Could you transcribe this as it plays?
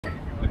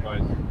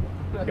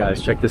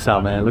Guys, check this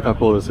out, man. Look how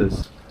cool this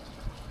is.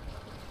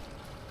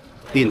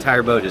 The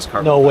entire boat is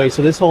carbon No fiber. way.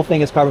 So this whole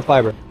thing is carbon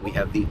fiber. We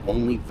have the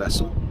only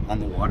vessel on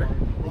the water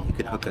that you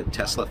could hook a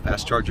Tesla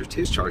fast charger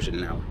to, charge in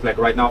an hour. Like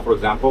right now, for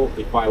example,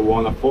 if I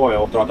want a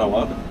foil throttle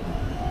up,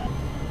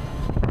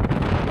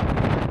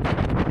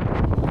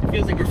 It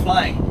feels like you're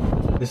flying.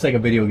 It's like a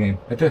video game.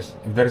 it is.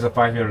 If there is a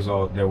 5 years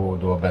old, they will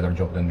do a better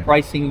job than me.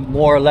 Pricing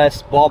more or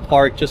less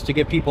ballpark just to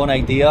give people an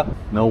idea.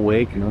 No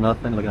wake, no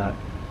nothing. Look at that.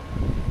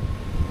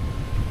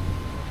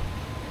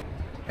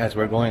 Guys,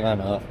 we're going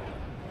on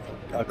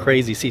a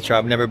crazy sea trip.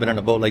 I've never been on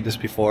a boat like this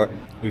before.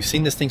 We've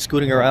seen this thing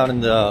scooting around in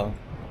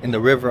the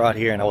river out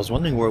here, and I was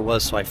wondering where it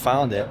was, so I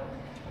found it.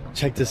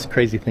 Check this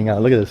crazy thing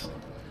out. Look at this.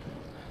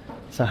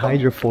 It's a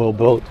hydrofoil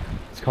boat.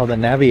 It's called a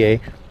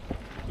Navier.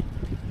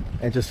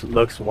 It just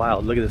looks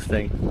wild. Look at this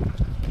thing.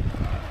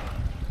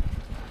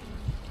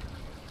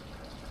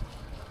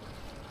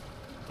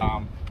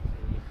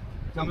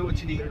 Tell me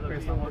what you need,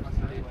 Chris. They look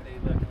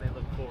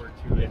forward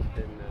to it.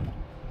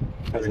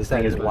 Because this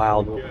thing is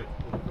wild.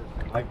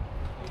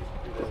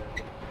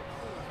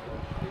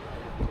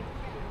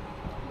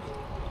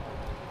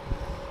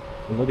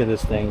 Look at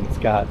this thing. It's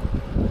got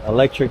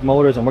electric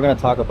motors, and we're going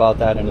to talk about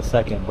that in a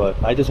second,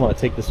 but I just want to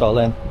take this all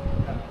in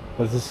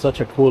because this is such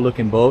a cool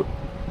looking boat.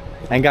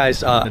 And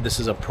guys,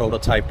 this is a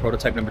prototype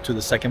number 2,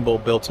 the second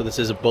boat built. So this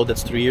is a boat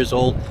that's 3 years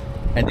old,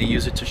 and they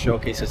use it to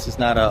showcase. This is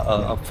not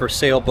a for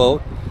sale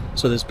boat.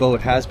 So this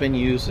boat has been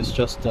used. It's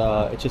just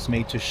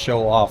made to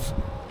show off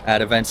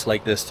at events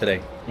like this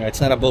today. You know,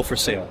 it's not a boat for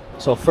sale.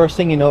 So first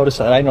thing you notice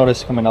that I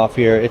noticed coming off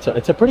here, it's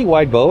a pretty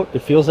wide boat. It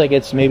feels like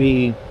it's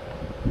maybe,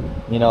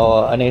 you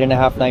know, an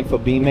 8.5, 9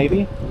 foot beam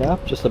maybe. Yeah,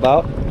 just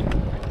about.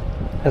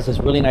 Has this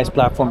really nice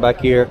platform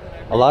back here.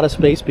 A lot of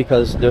space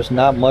because there's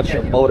not much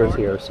motors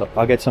here. So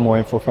I'll get some more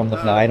info from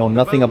them now. I know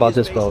nothing about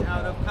this boat.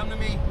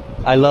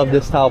 I love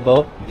this style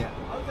boat.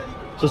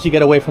 Just you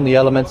get away from the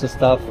elements and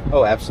stuff.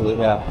 Oh,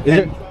 absolutely. Yeah. Is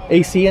there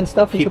AC and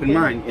stuff? Keep in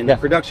mind, in the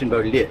production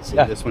boat it is.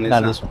 Yeah. This one is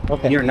Not not. this one.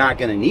 Okay. You're not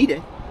going to need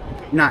it.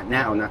 Not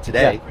now, not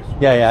today.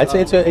 Yeah.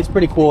 It's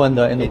pretty cool in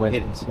the wind.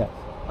 It is. Yeah.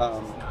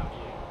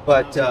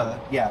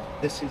 Yeah,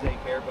 this is a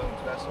bare bones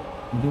vessel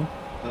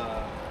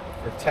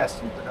for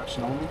test and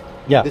production only.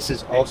 Yeah. This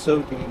is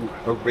also the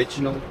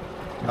original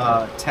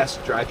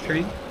test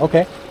drivetrain.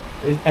 Okay.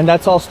 And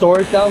that's all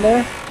storage down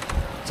there?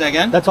 Say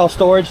again? That's all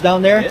storage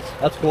down there? It is.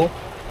 That's cool.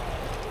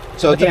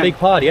 So It's a big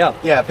pod, yeah.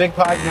 Yeah, big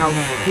pod. Now,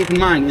 keep in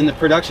mind, in the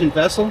production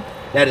vessel,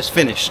 that is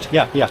finished.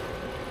 Yeah.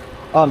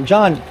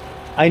 John,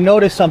 I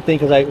noticed something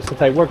because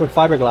since I work with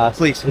fiberglass.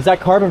 Please. Is that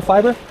carbon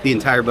fiber? The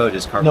entire boat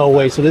is carbon No fiber.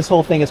 way. So this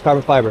whole thing is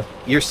carbon fiber.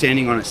 You're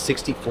standing on a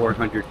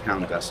 6,400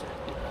 pound vessel.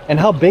 And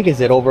how big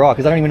is it overall?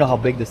 Because I don't even know how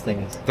big this thing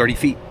is. 30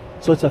 feet.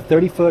 So it's a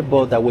 30-foot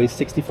boat that weighs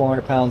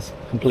 6,400 pounds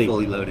complete.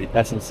 Fully loaded.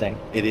 That's insane.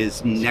 It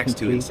is next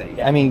to insane.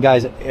 I mean,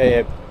 guys,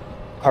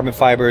 carbon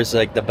fiber is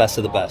like the best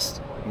of the best.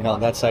 You know,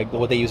 that's like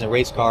what they use in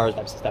race cars,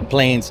 and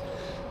planes.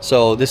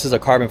 So this is a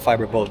carbon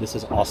fiber boat. This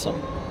is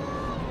awesome.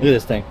 Look at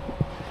this thing.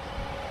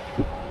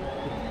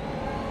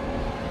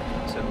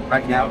 So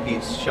right now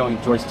he's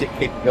showing joystick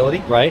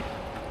capability. Right?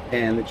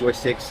 And the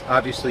joysticks,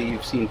 obviously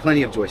you've seen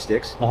plenty of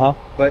joysticks,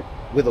 but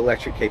with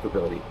electric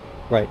capability.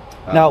 Right.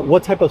 Now,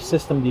 what type of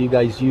system do you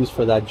guys use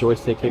for that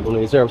joystick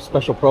capability? Is there a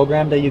special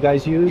program that you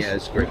guys use? Yeah,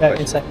 it's a great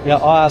question. Yeah,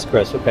 I'll ask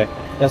Chris. Okay.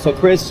 Yeah. So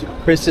Chris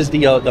is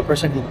the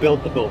person who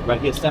built the boat,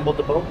 right? He assembled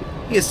the boat.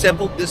 He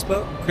assembled this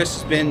boat. Chris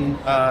has been,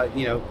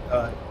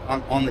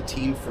 on the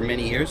team for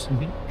many years,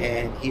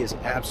 and he is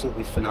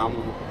absolutely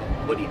phenomenal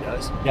at what he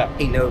does. Yeah.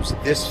 He knows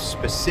this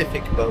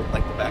specific boat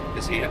like the back of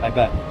his hand. I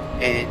bet.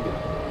 And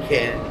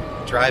can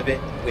drive it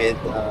with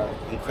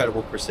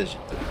incredible precision.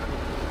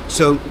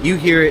 So you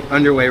hear it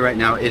underway right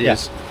now. It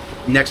is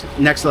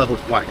next level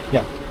wide.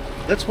 Yeah.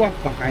 Let's walk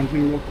behind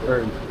him.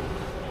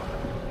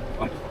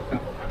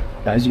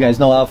 Guys, you guys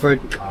know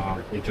Alfred?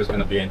 You're just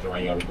gonna be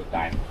enjoying your good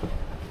time.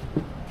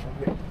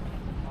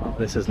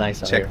 This is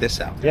nice. Check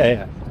this out.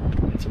 Yeah.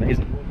 It's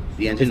amazing.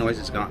 The engine noise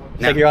is gone.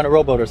 It's like you're on a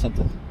rowboat or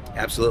something.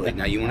 Absolutely.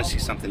 Now you want to see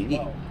something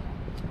neat.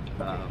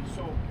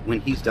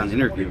 When he's done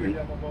interviewing,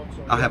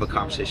 I'll have a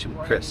conversation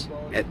with Chris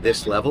at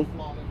this level,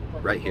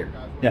 right here.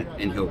 Yeah.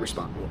 And he'll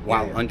respond.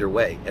 While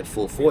underway at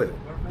full foil,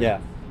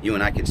 you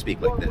and I can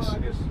speak like this.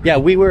 Yeah,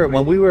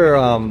 when we were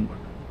on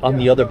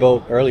the other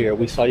boat earlier,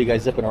 we saw you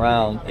guys zipping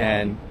around,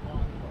 and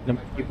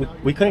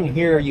we couldn't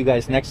hear you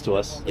guys next to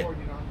us. Yeah.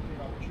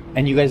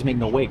 And you guys make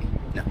no wake.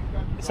 No.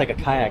 It's like a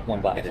kayak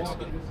went by. It is.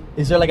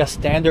 Is there like a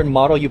standard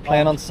model you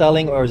plan on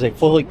selling, or is it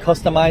fully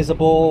customizable,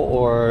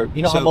 or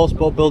you know how most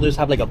boat builders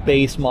have like a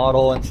base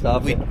model and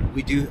stuff?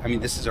 We do. I mean,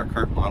 this is our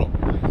current model.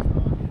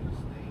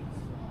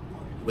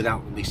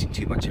 Without releasing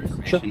too much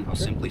information, I'll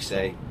simply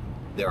say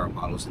there are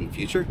models in the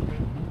future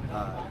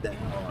that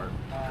are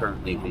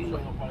currently on the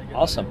way.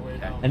 Awesome.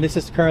 And this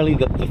is currently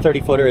the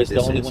 30-footer is the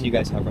only one you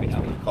guys have right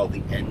now. Called the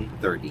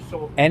N30.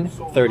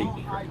 N30.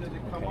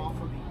 Okay.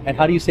 And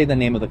how do you say the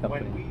name of the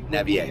company?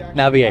 Navier.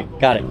 Navier.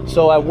 Got it.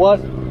 So at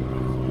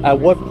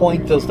what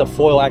point does the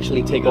foil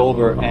actually take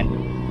over,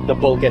 and the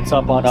boat gets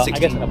up on a, 16, I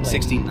guess on a plane.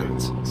 16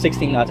 knots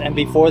 16 knots, and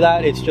before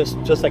that, it's just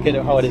like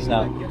how it is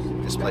now.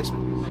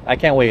 displacement. I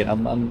can't wait.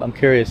 I'm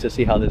curious to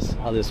see how this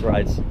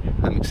rides.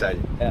 I'm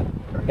excited. Yeah,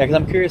 because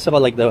I'm curious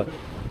about like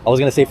I was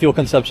gonna say fuel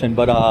consumption,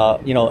 but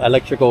you know,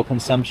 electrical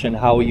consumption.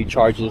 How will you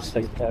charge this?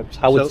 Like,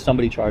 how would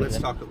somebody charge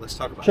it? Let's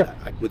talk about Sure.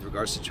 that. With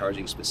regards to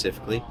charging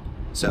specifically,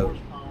 so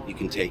you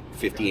can take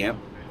 50 amp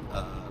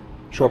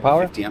Shore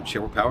power. 50 amp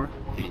shore power,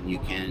 and you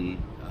can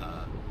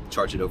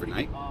charge it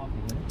overnight.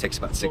 It takes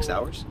about 6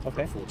 hours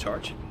Okay. for full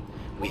charge.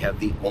 We have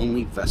the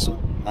only vessel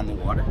on the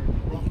water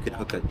that you can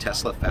hook a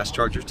Tesla fast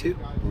charger to.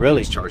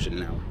 Really? It's charged in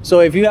an hour. So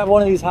if you have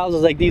one of these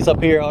houses like these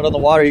up here out on the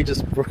water, you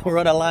just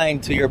run a line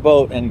to your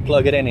boat and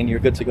plug it in, and you're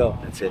good to go.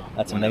 That's it.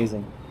 That's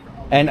amazing.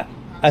 And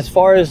as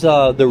far as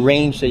the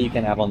range that you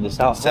can have on this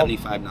house,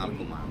 75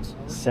 nautical miles.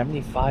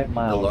 75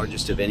 miles. The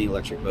largest of any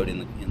electric boat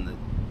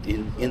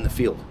in the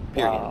field.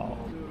 Period. Wow.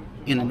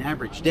 In an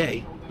average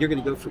day, you're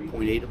going to go from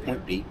point A to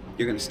point B.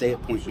 You're going to stay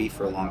at point B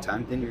for a long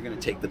time. Then you're going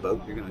to take the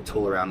boat. You're going to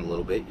tool around a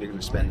little bit. You're going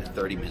to spend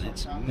 30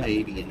 minutes,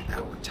 maybe an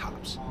hour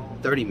tops.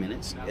 30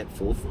 minutes at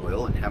full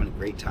foil and having a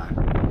great time.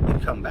 You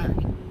come back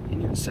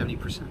and you're at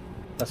 70%.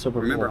 That's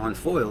super Remember, cool. on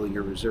foil,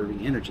 you're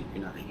reserving energy.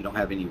 You don't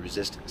have any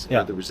resistance.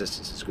 Yeah. The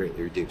resistance is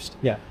greatly reduced.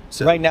 Yeah.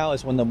 So right now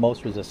is when the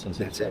most resistance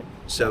is. That's it.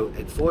 So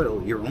at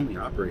foil, you're only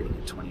operating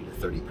at 20 to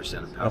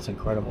 30% of power. That's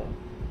incredible.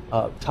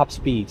 Top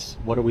speeds.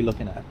 What are we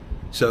looking at?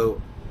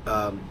 So,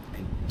 and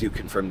do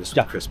confirm this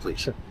Yeah, with Chris, please.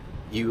 sure.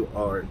 You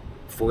are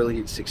foiling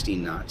at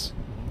 16 knots.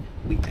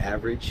 We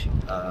average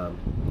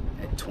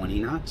at 20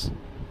 knots.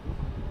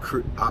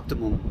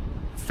 Optimal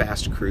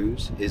fast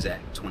cruise is at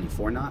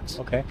 24 knots.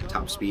 Okay.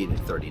 Top speed at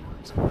 30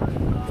 knots.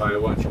 But I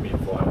want to be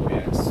foil,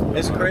 yes.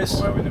 Is Chris?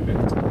 Foil in a bit.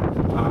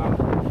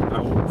 I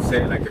would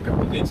say like a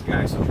couple of things,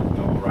 guys, you should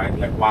know, right?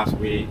 Like once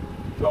we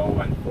go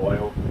and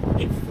foil,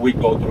 if we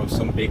go through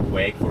some big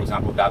wake, for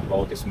example, that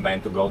boat is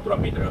meant to go through a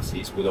meter of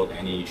seas without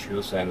any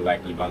issues, and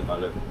like even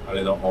a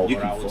little You over,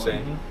 can I would foil.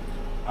 say.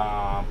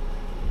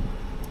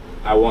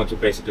 I want to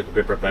basically to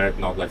be prepared,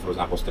 not like, for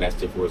example,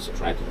 stressed if we was to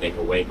try to take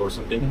a wake or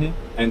something. Mhm.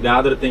 And the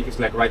other thing is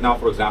like right now,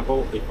 for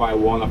example, if I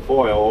want to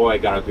foil, all I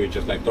gotta do is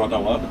just like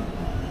throttle up.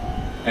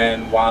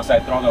 And once I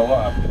throttle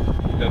up,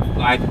 the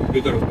flight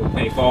computer will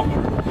take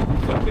over.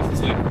 So this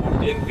is like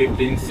 14,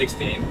 15,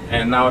 16.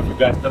 And now if you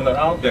guys turn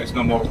around, there's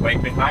no more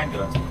wake behind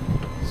us.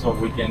 So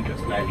we can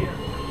just like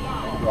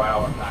enjoy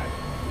our time.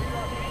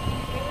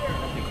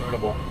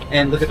 Incredible.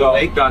 And look at So the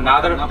wake.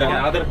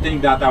 another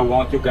thing that I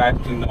want you guys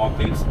to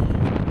notice.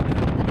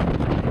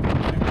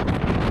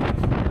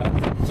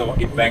 So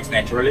it banks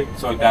naturally,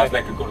 so it does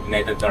like a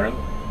coordinated turn.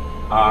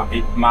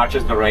 It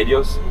matches the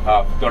radius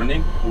of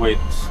turning with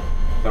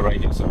the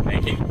radius of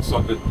making, so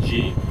the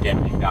G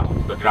can be down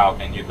to the ground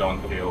and you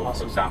don't feel,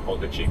 for example,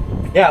 the G.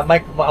 Yeah,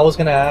 Mike. I was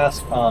gonna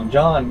ask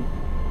John,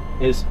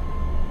 is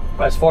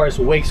as far as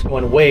wakes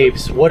going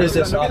waves, what is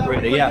this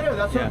operator? Yeah.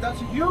 That's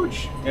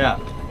huge. Yeah.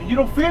 And you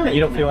don't feel it. You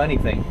don't feel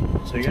anything,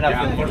 so you're not Yeah,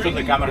 feeling.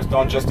 unfortunately, the cameras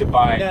don't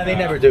justify. Yeah, they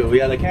never do.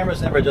 Yeah, the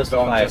cameras never Don't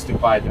justify it.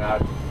 justify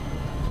that.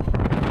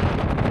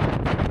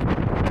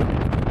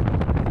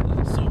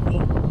 So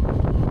cool.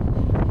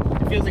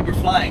 It feels like we're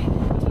flying.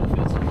 That's what it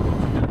feels like.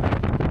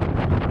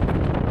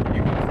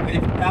 You ready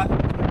for that?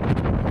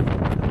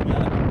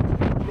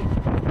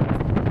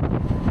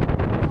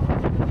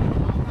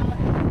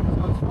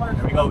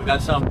 There we go. We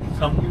got some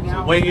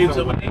waves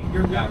of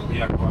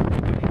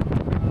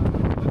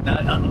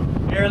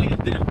barely a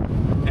dip.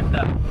 If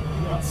that.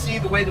 See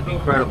the way to be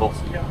incredible.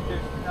 You don't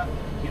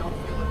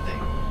feel a thing.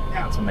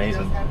 Now, That's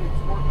amazing. It does have its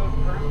sport mode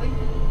currently.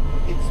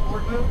 In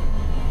sport mode,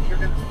 you're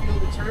going to feel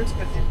the turns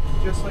because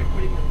it's just like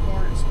putting your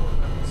car in sport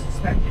mode. It's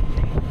suspension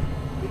change.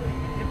 It can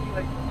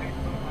manipulate the way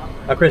the boat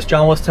operates. Chris,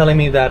 John was telling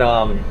me that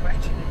The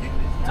invention to do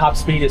this. top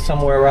speed is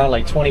somewhere around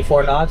like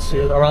 24 knots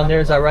around there.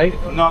 Is that right?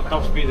 Not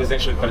top speed is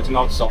actually 30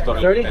 knots, software.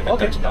 30? At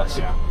Okay. 30 knots,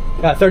 yeah.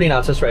 Yeah, 30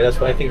 knots. That's right.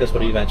 I think that's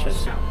what you mentioned.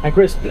 And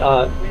Chris,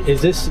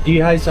 is this? Do you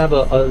guys have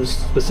a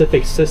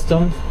specific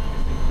system,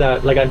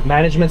 that like a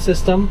management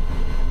system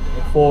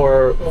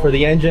for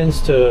the engines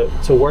to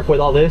work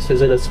with all this?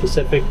 Is it a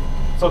specific?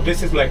 So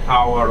this is like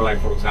our, like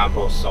for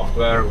example,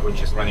 software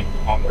which is running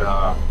on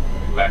the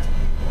left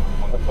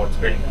on the port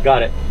screen.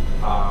 Got it.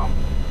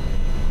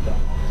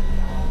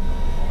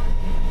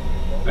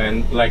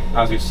 And like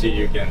as you see,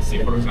 you can see,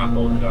 for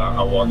example,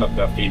 a lot of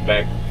the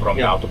feedback from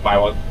the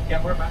autopilot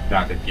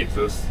that it gives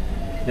us.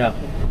 Yeah.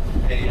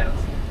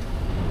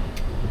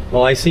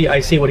 Well, I see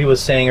what he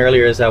was saying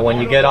earlier is that when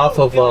you get off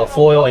of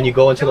foil and you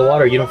go into the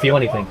water, you don't feel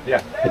anything.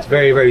 Yeah. It's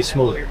very, very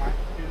smooth.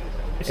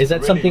 Is that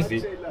really something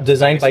easy.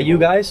 designed by you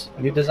guys?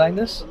 You designed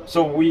this?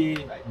 So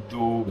we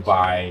do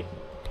buy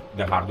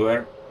the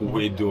hardware.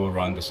 We do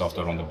run the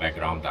software on the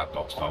background that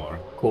talks to our.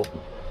 Cool.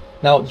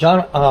 Now,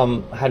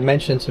 John had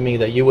mentioned to me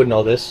that you would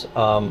know this.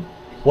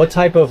 What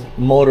type of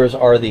motors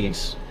are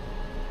these?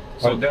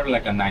 So they're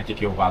like a 90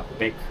 kilowatt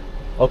peak,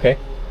 Okay.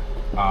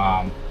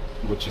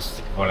 which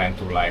is equivalent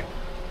to like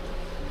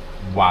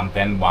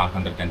 110,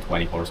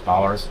 120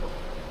 horsepower.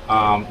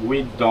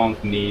 We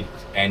don't need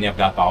any of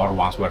that power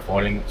once we're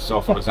foiling.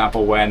 So for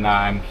example, when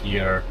I'm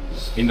here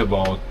in the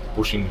boat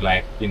pushing,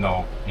 like, you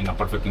know, in a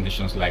perfect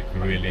conditions, like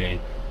really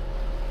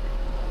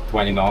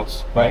 20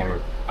 knots, right,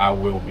 or I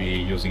will be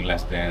using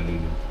less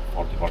than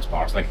 40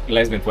 horsepower, like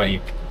less than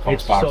 20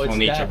 horsepower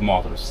on each of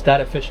motors. It's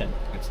that efficient.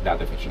 It's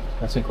that efficient.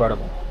 That's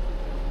incredible.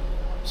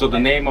 So the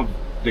name of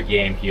the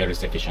game here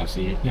is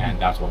efficiency, and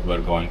that's what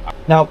we're going up.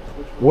 Now,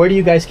 where do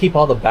you guys keep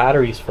all the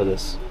batteries for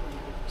this?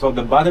 So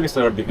the batteries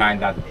are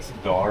behind that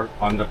door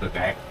under the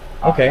deck.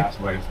 Okay. That's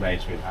where it's the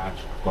HV hatch.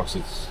 Of course,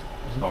 it's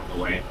stored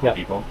away for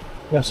people.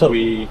 Yeah. So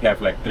we have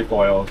like 3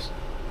 coils.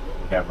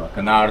 We have a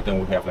canard,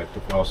 and we have like 2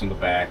 coils in the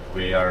back.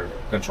 We are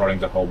controlling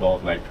the whole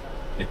boat. Like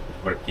we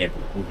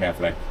have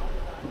like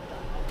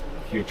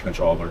huge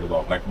control over the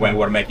boat. Like when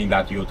we're making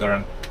that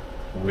U-turn,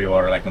 we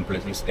were like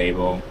completely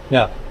stable.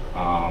 Yeah.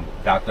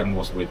 That turn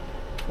was with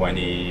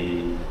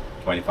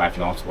 25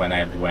 knots when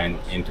I went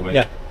into it.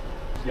 Yeah.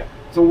 Yeah.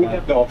 So we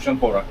have the option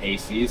for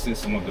ACs in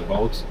some of the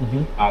boats.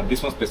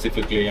 This one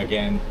specifically,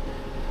 again,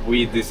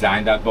 we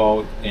designed that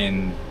boat,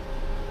 and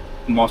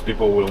most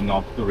people will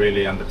not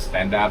really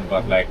understand that,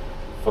 but like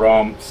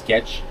from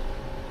sketch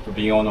to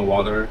being on the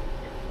water,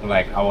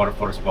 like our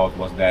first boat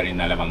was there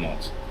in 11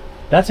 months.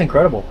 That's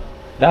incredible.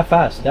 That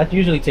fast. That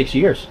usually takes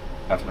years.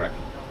 That's correct.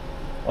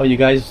 Oh, you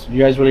guys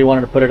really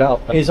wanted to put it out.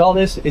 Is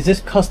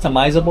this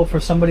customizable for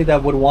somebody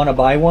that would want to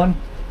buy one?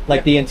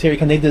 Like the interior,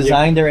 can they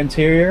design their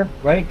interior,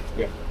 right?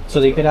 Yeah. So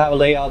they could have a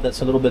layout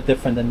that's a little bit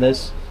different than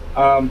this.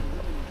 I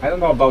don't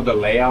know about the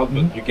layout,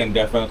 but you can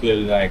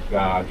definitely like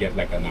get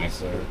like a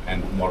nicer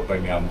and more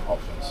premium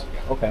options.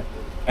 Okay.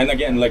 And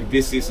again, like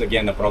this is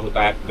again a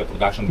prototype. The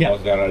production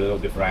boats, they're a little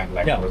different.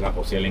 Like for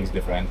example, ceiling's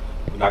different.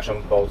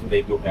 Production boats,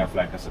 they do have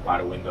like a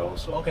separate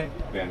windows. Okay.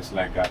 There's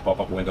like a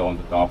pop-up window on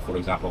the top, for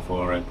example,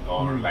 for it,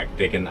 or like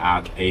they can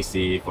add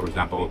AC, for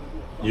example.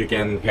 You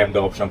can have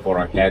the option for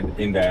a head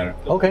in there.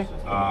 Okay.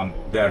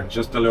 They're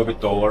just a little bit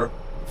taller,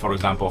 for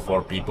example,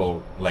 for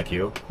people like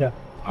you. Yeah.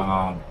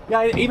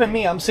 Yeah, even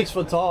me, I'm 6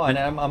 foot tall, and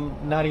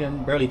I'm not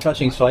even barely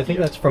touching. So I think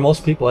that's for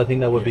most people. I think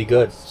that would be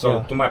good.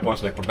 So to my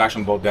point, like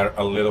production boat, they're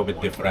a little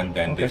bit different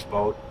than this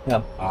boat.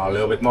 Yeah. A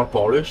little bit more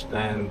polished,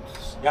 and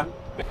yeah.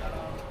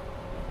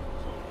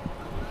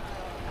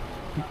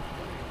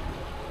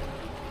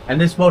 And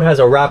this boat has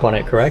a wrap on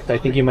it, correct? I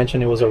think you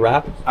mentioned it was a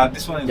wrap.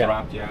 This one is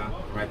wrapped,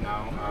 right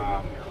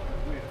now.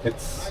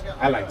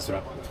 I like this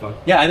wrap. It's fun.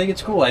 Yeah, I think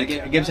it's cool.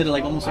 It gives it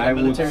like almost like I a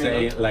would military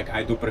say look. like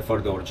I do prefer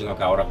the original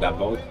color of that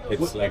boat.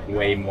 It's like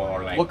way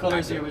more like. What color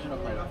is nicer. the original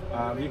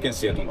color? You can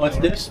see it on. Oh, it's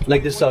this?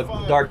 Like this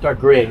dark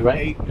gray,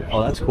 right?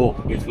 Oh, that's cool.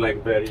 It's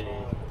like very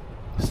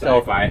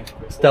sci-fi.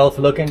 Stealth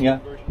looking, yeah.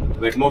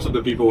 Like most of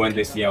the people when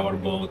they see our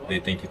boat, they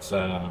think it's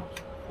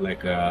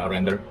like a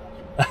render.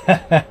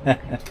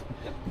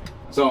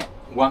 So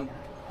one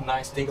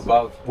nice thing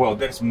about, well,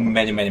 there's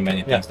many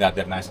things that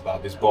are nice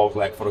about this boat.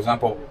 Like for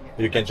example,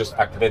 you can just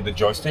activate the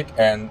joystick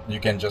and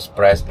you can just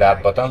press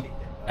that button,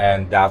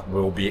 and that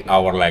will be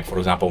our, like for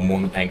example,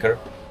 moon anchor,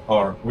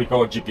 or we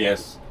call it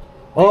GPS.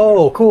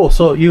 Oh, cool.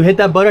 So you hit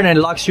that button and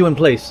it locks you in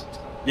place.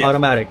 Yes.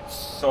 Automatic.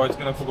 So it's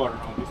gonna go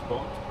around this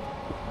boat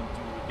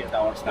until we get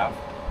our stuff.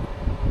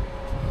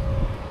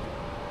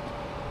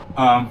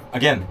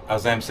 Again,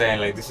 as I'm saying,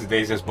 like this is the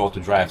easiest boat to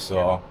drive,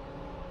 so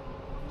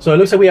it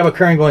looks like we have a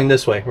current going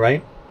this way,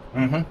 right?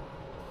 Mm-hmm.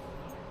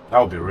 That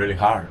would be really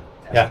hard.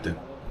 Yeah.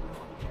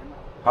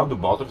 How do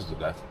boaters do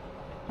that?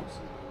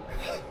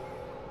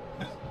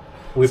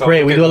 We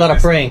pray. We do a lot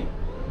of praying.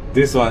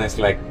 This one is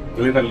like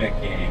literally a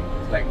game.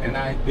 It's like, and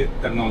I did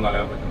turn on a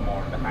little bit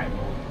more the high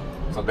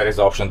mode, so there is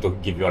option to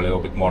give you a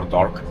little bit more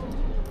torque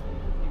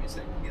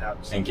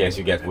in case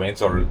you get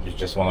winds or you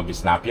just want to be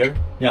snappier.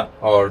 Yeah.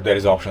 Or there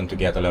is option to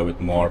get a little bit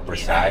more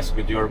precise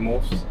with your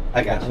moves.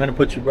 I got you. I'm gonna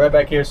put you right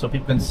back here so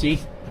people can see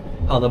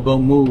how the boat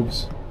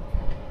moves.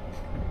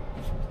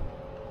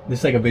 This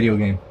is like a video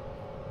game.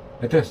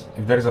 It is.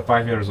 If there is a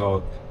 5 years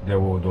old, they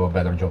will do a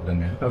better job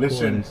than me.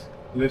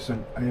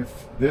 Listen,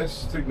 if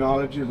this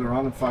technology is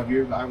around in 5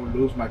 years, I will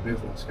lose my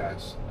business,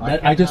 guys.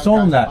 I just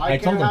told him that. I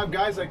can't have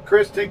guys like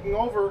Chris taking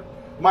over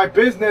my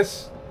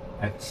business.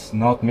 It's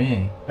not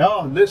me.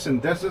 No,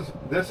 listen, this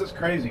is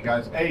crazy,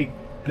 guys. Hey,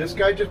 this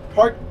guy just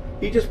parked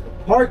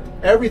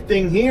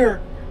everything here.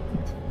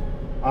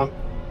 I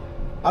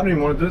don't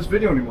even want to do this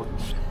video anymore.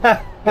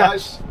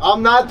 Guys,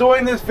 I'm not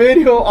doing this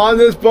video on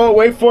this boat.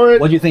 Wait for it.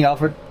 What do you think,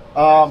 Alfred?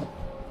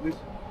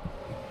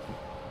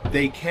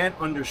 They can't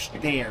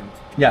understand.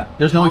 Yeah,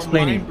 there's no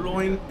explaining. How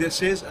mind-blowing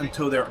this is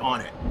until they're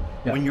on it.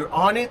 Yeah. When you're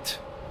on it,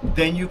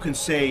 then you can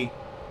say.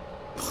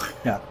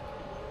 Yeah.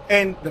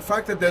 And the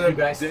fact that they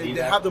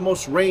have the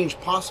most range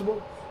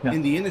possible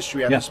in the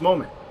industry at this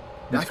moment.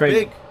 That's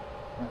crazy. big.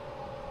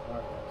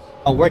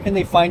 Where can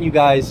they find you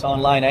guys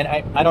online? And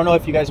I don't know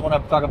if you guys want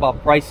to talk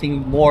about pricing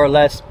more or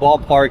less,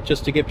 ballpark,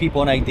 just to give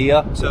people an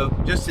idea. So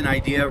just an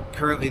idea,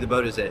 currently the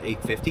boat is at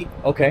 $850.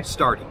 Okay.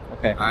 Starting.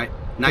 Okay. All right.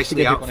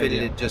 Nicely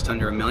outfitted at just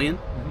under $1 million.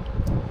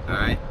 All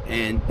right.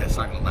 And that's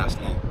not going to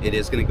last long. It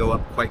is going to go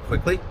up quite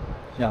quickly.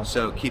 Yeah.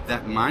 So keep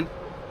that in mind.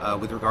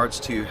 With regards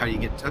to how you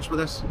get in touch with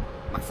us,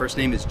 my first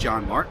name is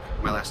John Mark.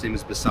 My last name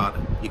is Basada.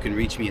 You can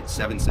reach me at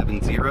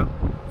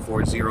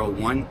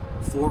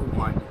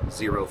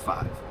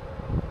 770-401-4105.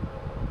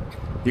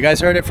 You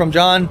guys heard it from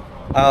John.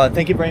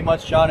 Thank you very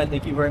much, John, and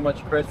thank you very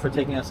much, Chris, for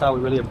taking us out.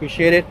 We really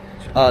appreciate it.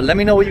 Let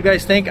me know what you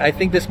guys think. I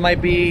think this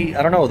might be,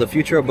 I don't know, the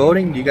future of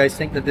boating. Do you guys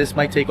think that this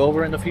might take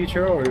over in the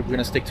future, or we're going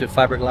to stick to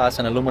fiberglass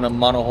and aluminum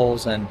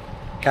monohulls and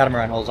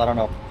catamaran hulls? I don't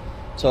know.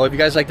 So if you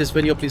guys like this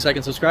video, please like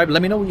and subscribe.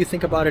 Let me know what you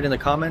think about it in the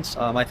comments.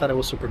 I thought it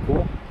was super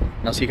cool,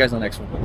 and I'll see you guys in the next one.